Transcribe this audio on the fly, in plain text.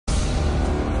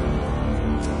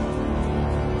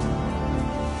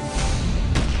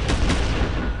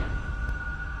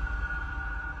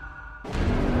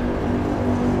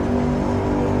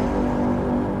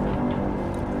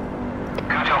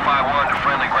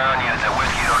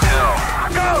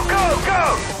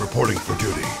reporting for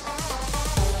duty.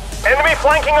 Enemy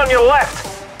flanking on your left!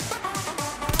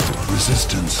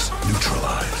 Resistance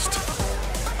neutralized.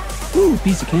 Ooh,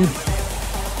 piece of candy.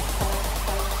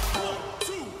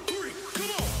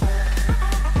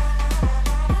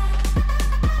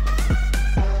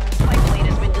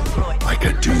 I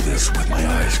could do this with my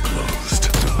eyes closed.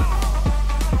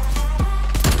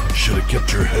 Should have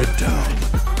kept your head down.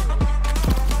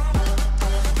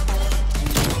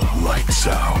 Lights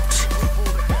out.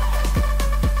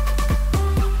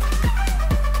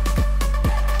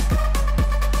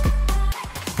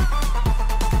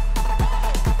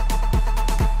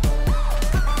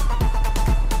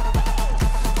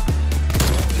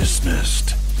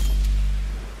 Dismissed.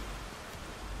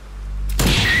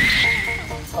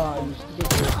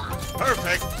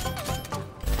 Perfect!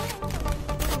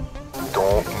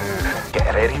 Don't move.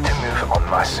 Get ready to move on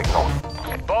my signal.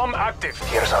 Bomb active.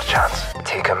 Here's our chance.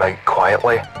 Take him out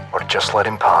quietly, or just let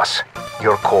him pass.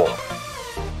 Your call.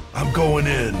 I'm going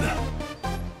in.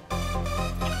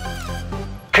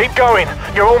 Keep going.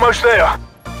 You're almost there.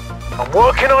 I'm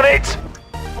working on it.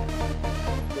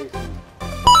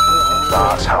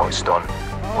 That's how it's done.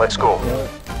 Let's go.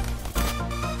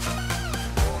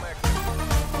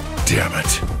 Damn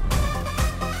it.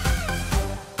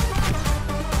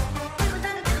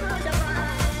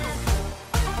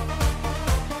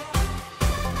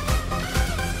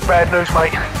 Bad news,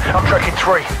 mate. I'm tracking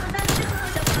 3.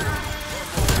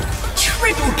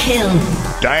 Triple kill.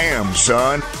 Damn,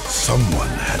 son. Someone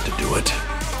had to do it.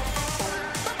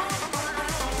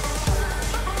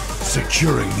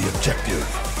 Securing the objective.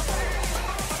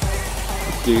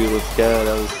 Dude, let's go.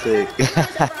 That was sick.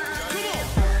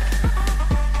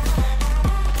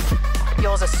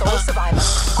 You're a sole survivor.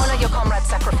 Honor your comrade's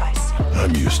sacrifice.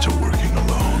 I'm used to working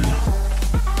alone.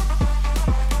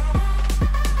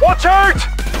 Watch out!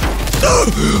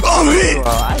 I'm hit!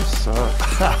 I suck.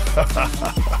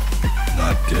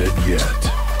 Not dead yet.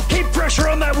 Keep pressure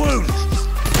on that wound!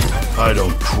 I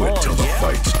don't quit till the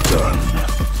fight's done.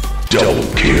 Double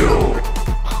kill.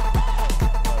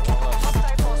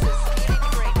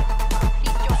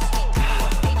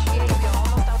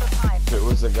 It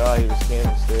was the guy who was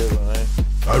scanning stairs, right?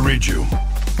 I read you.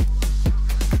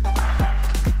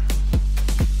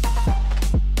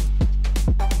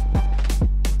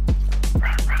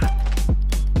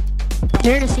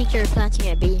 They're the secret planting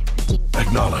at B.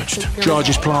 Acknowledged. Charge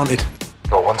is planted.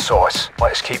 No one saw us.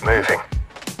 Let's keep moving.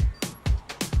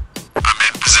 I'm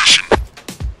in position.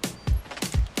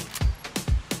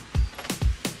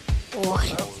 Oh.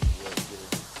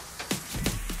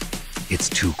 It's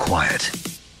too quiet.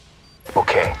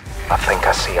 Okay, I think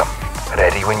I see him.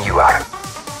 Ready when you are.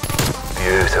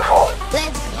 Beautiful.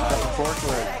 Let's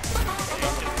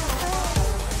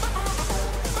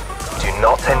Do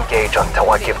not engage until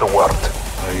I give the word.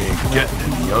 I ain't getting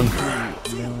any younger.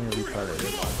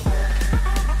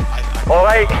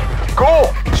 Alright,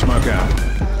 go! Smoke out.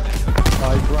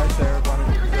 He's right there,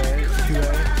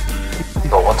 2A.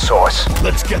 No one saw us.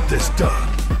 Let's get this done.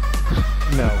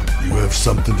 No. You have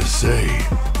something to say.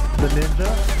 The ninja?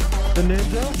 The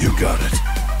ninja? You got it.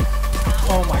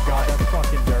 Oh my god, that's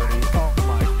fucking dirty. Oh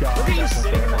my god. What are you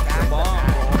sitting in the back of the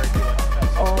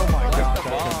Oh my god,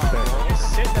 that's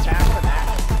Sit in the back of the mat.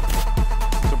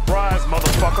 Surprise,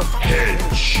 motherfucker.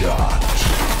 Headshot.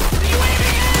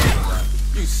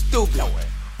 You stupid.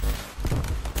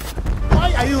 Why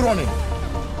are you running?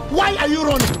 Why are you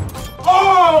running?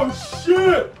 Oh,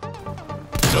 shit!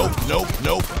 Nope, nope,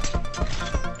 nope.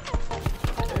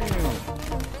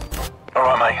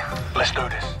 Alright, mate. Let's do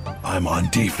this. I'm on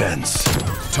defense.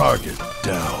 Target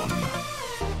down.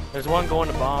 There's one going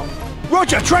to bomb.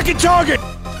 Roger, tracking target!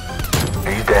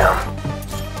 He's down.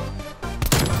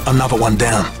 Another one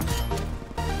down.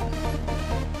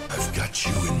 I've got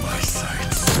you in my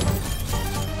sights.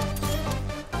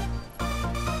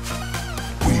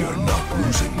 We are not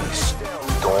losing this.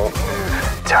 Don't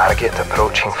move. Target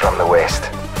approaching from the west.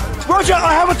 Roger,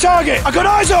 I have a target! I got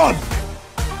eyes on!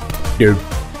 You.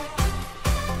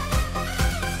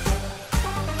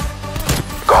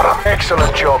 Got him.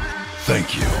 Excellent job.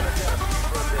 Thank you.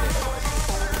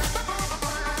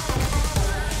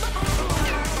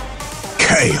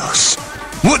 Chaos.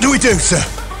 What do we do, sir?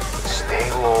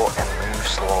 Stay low and move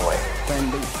slowly.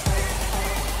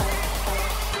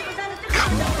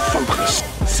 Come on, focus.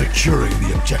 Securing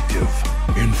the objective.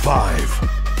 In 5,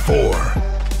 4,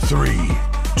 3,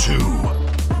 2,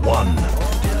 1.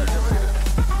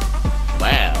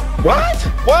 Wow. What?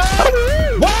 What?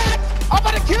 What? I'm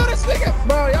about to kill this nigga!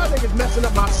 Bro, y'all niggas messing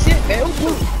up my shit, man.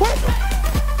 What?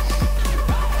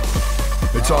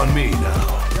 It's on me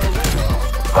now.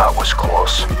 That was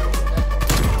close.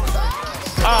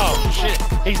 Oh shit!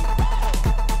 He's.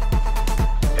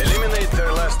 Eliminate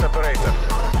their last operator.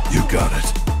 You got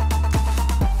it.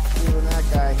 Even that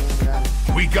guy, handgun.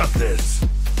 We got this.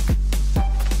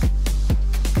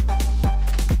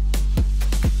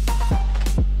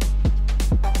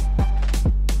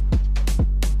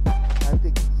 I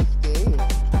think he's scared.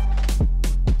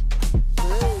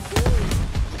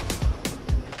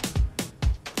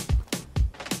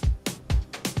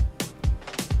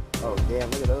 Oh damn,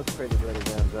 look at those pretty bloody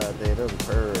guns out there. Those are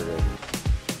purdy.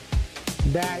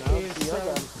 That is so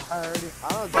hard. I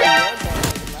don't think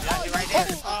that Right there.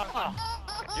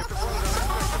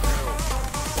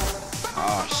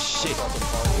 Oh shit.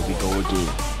 Here we go again.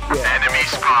 Enemy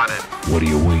spotted. What are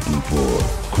you waiting for?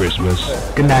 Christmas?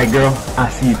 Good night, girl. I'll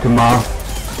see you tomorrow.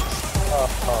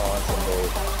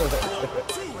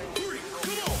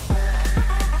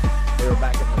 They were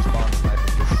back in the spawn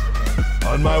sniper.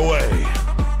 On my way.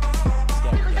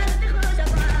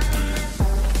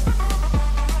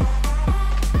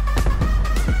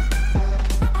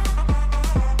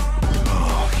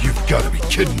 Oh, you've got to be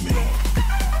kidding me.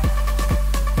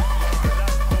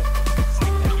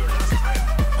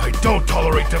 I don't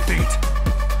tolerate defeat.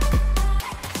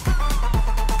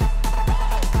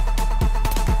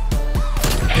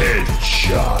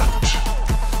 Headshot.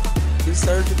 He's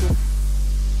surgical.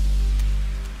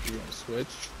 You want to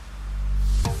switch?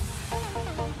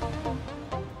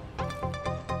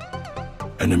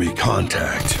 Enemy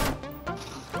contact.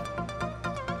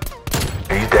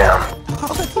 He's down.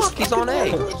 Oh fuck, he's on A.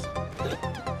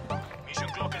 Mission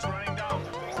clock is running down.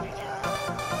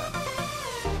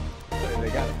 They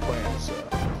got a plan, so.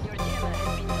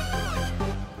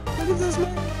 Look at this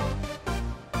man.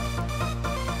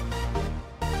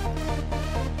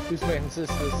 Who's making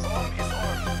sisters?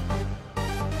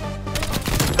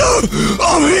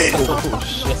 I'm hit! Oh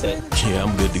shit. Yeah,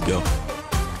 I'm good to go.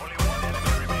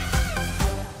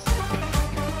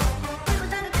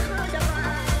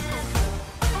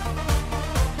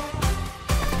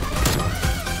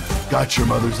 Got your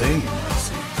mother's aim, I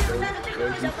see.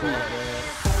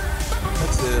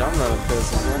 That's it, I'm not a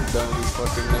peasant. I'm done with these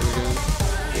fucking handguns.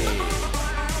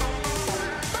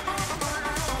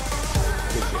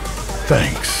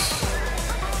 Thanks.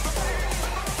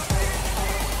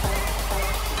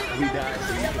 We died.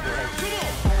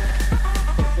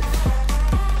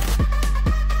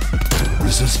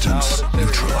 Resistance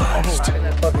neutralized. In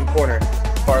that fucking corner.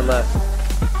 Far left.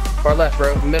 Far left,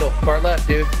 bro. Middle. Far left,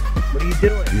 dude. What are you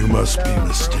doing? You must be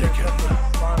mistaken.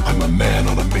 I'm a man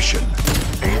on a mission.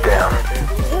 He's down.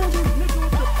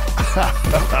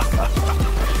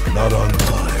 Not on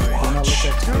my watch.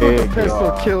 Let the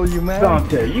pistol kill you, man.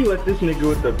 Dante, you let this nigga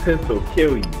with the pistol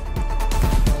kill you.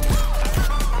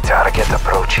 Target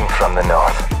approaching from the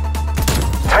north.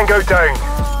 Tango down.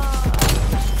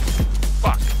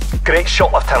 Fuck. Great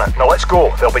shot, Lieutenant. Now let's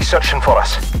go. They'll be searching for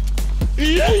us.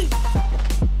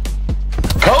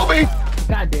 Kobe!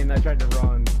 God damn, I tried to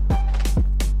run.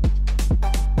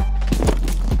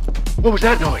 What was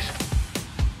that noise?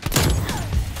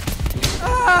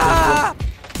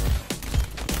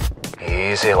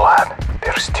 Easy, lad.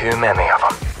 There's too many of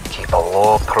them. Keep a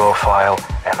low profile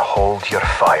and hold your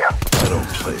fire. I don't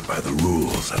play by the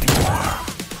rules anymore.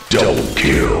 Double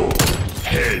kill.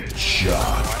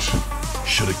 Headshot.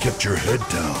 Should have kept your head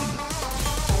down.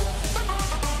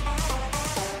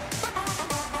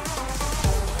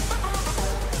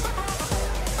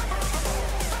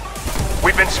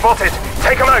 We've been spotted.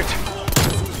 Take them out.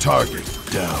 Target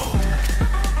down.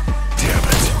 Damn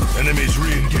it. Enemies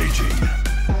re-engaging.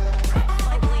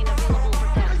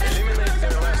 Eliminate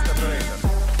their last operator.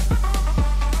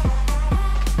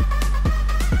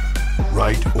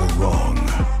 Right or wrong,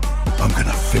 I'm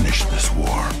gonna finish this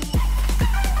war.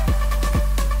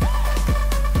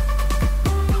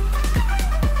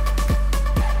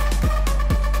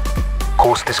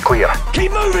 Coast is clear.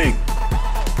 Keep moving!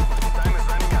 Time is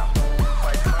running out.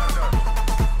 Fight harder.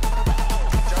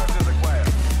 Charges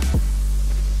acquired.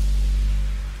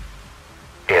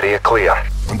 Area clear.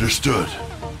 Understood.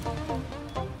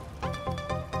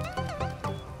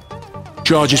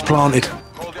 Charges planted.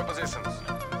 Hold your positions.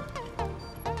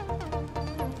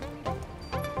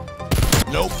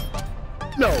 Nope.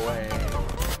 No way.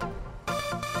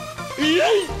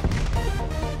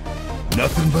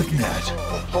 Nothing but net.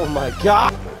 Oh my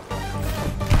god.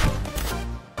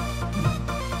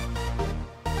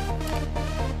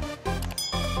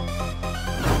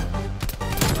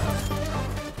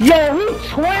 Yo, who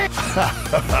twat?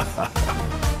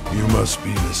 You must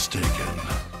be mistaken.